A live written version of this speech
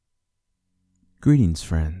Greetings,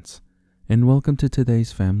 friends, and welcome to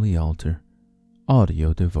today's Family Altar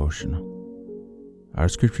audio devotional. Our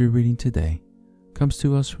scripture reading today comes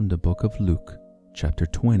to us from the book of Luke, chapter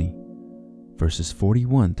 20, verses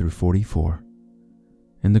 41 through 44,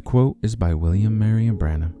 and the quote is by William Marion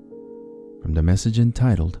Branham from the message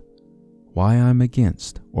entitled, Why I'm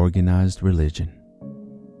Against Organized Religion.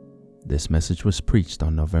 This message was preached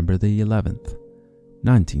on November the 11th,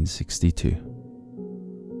 1962.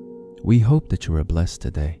 We hope that you are blessed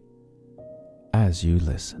today as you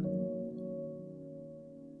listen.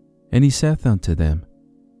 And he saith unto them,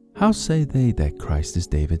 How say they that Christ is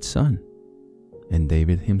David's son? And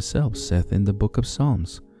David himself saith in the book of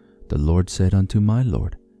Psalms, The Lord said unto my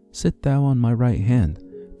Lord, Sit thou on my right hand,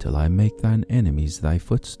 till I make thine enemies thy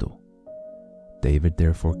footstool. David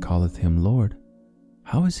therefore calleth him Lord.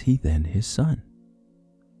 How is he then his son?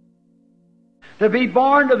 To be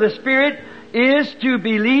born of the Spirit is to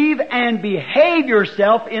believe and behave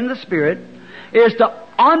yourself in the Spirit, is to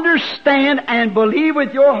understand and believe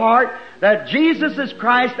with your heart that Jesus is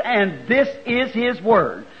Christ and this is His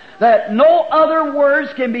Word. That no other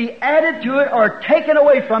words can be added to it or taken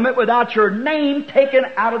away from it without your name taken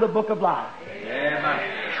out of the book of life.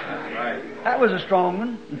 That was a strong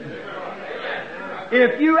one.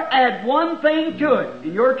 If you add one thing to it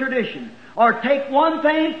in your tradition, or take one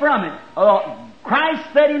thing from it, Christ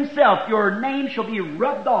said Himself, your name shall be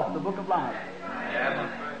rubbed off the book of life.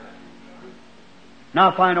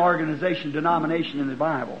 Now find organization, denomination in the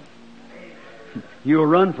Bible. You'll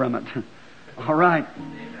run from it. All right.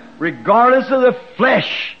 Regardless of the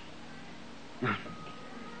flesh.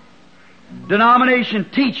 Denomination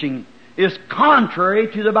teaching is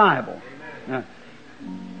contrary to the Bible. Now,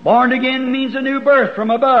 born again means a new birth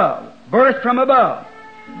from above. Birth from above.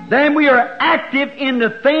 Then we are active in the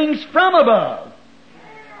things from above.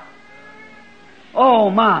 Oh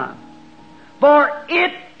my. For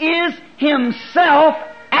it is Himself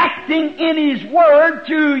acting in His Word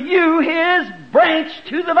to you, His branch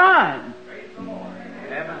to the vine.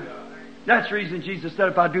 That's the reason Jesus said,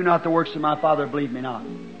 If I do not the works of my Father, believe me not.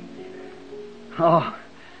 Oh,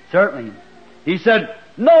 certainly. He said,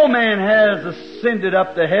 No man has ascended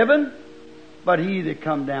up to heaven, but He that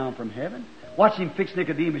come down from heaven. Watch Him fix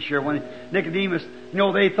Nicodemus here. When Nicodemus,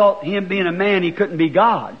 they thought him being a man, he couldn't be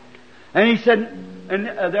God. And he said,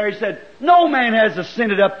 there he said, No man has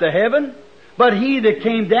ascended up to heaven, but He that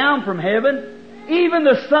came down from heaven, even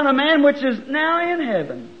the Son of Man which is now in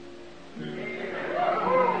heaven.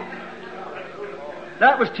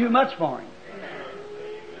 That was too much for him.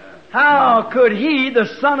 How could He, the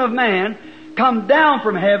Son of Man, come down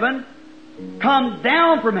from heaven? Come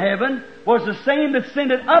down from heaven was the same that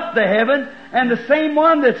ascended up to heaven, and the same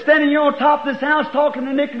one that's standing here on top of this house talking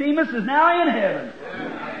to Nicodemus is now in heaven.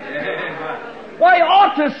 Well, you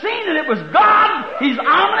ought to have seen that it was God. He's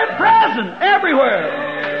omnipresent everywhere.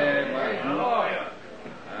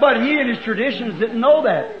 But he and his traditions didn't know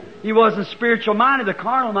that. He wasn't spiritual minded. The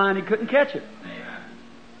carnal mind, he couldn't catch it.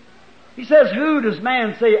 He says, Who does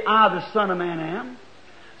man say I, the Son of Man, am?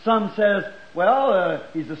 Some says,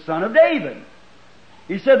 he's the son of David.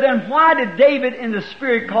 He said, Then why did David in the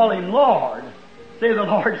Spirit call Him Lord? Say, The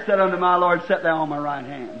Lord said unto my Lord, Set thou on my right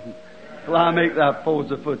hand, till I make thy foes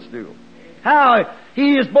a footstool. How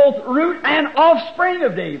He is both root and offspring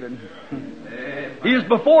of David. He is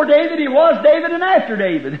before David, He was David, and after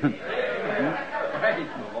David.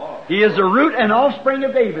 He is the root and offspring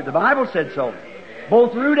of David. The Bible said so.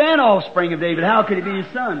 Both root and offspring of David. How could He be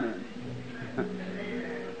His son then?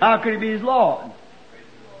 How could He be His Lord?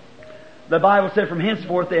 The Bible said from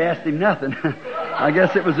henceforth they asked Him nothing. I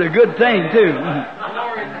guess it was a good thing too.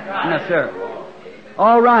 Yes, sir.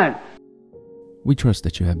 All right. We trust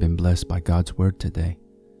that you have been blessed by God's Word today.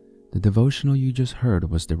 The devotional you just heard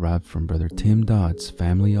was derived from Brother Tim Dodd's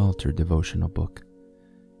Family Altar devotional book.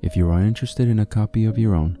 If you are interested in a copy of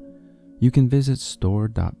your own, you can visit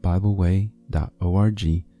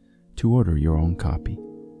store.bibleway.org to order your own copy.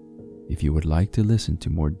 If you would like to listen to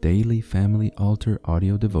more daily Family Altar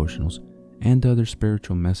audio devotionals and other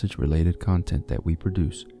spiritual message-related content that we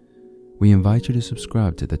produce, we invite you to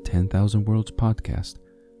subscribe to the 10,000 Worlds podcast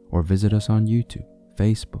or visit us on YouTube,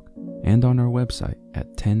 Facebook, and on our website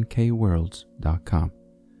at 10kworlds.com.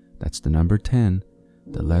 That's the number 10,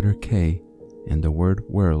 the letter K, and the word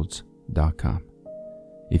worlds.com.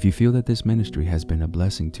 If you feel that this ministry has been a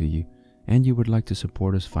blessing to you and you would like to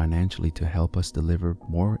support us financially to help us deliver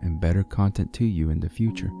more and better content to you in the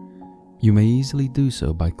future, you may easily do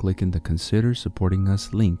so by clicking the Consider Supporting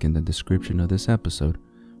Us link in the description of this episode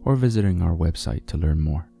or visiting our website to learn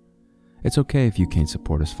more. It's okay if you can't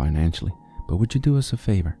support us financially, but would you do us a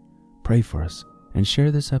favor? Pray for us and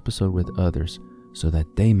share this episode with others so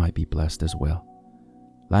that they might be blessed as well.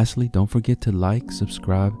 Lastly, don't forget to like,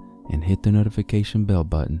 subscribe, and hit the notification bell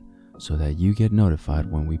button so that you get notified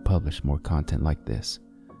when we publish more content like this.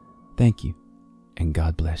 Thank you, and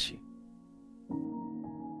God bless you.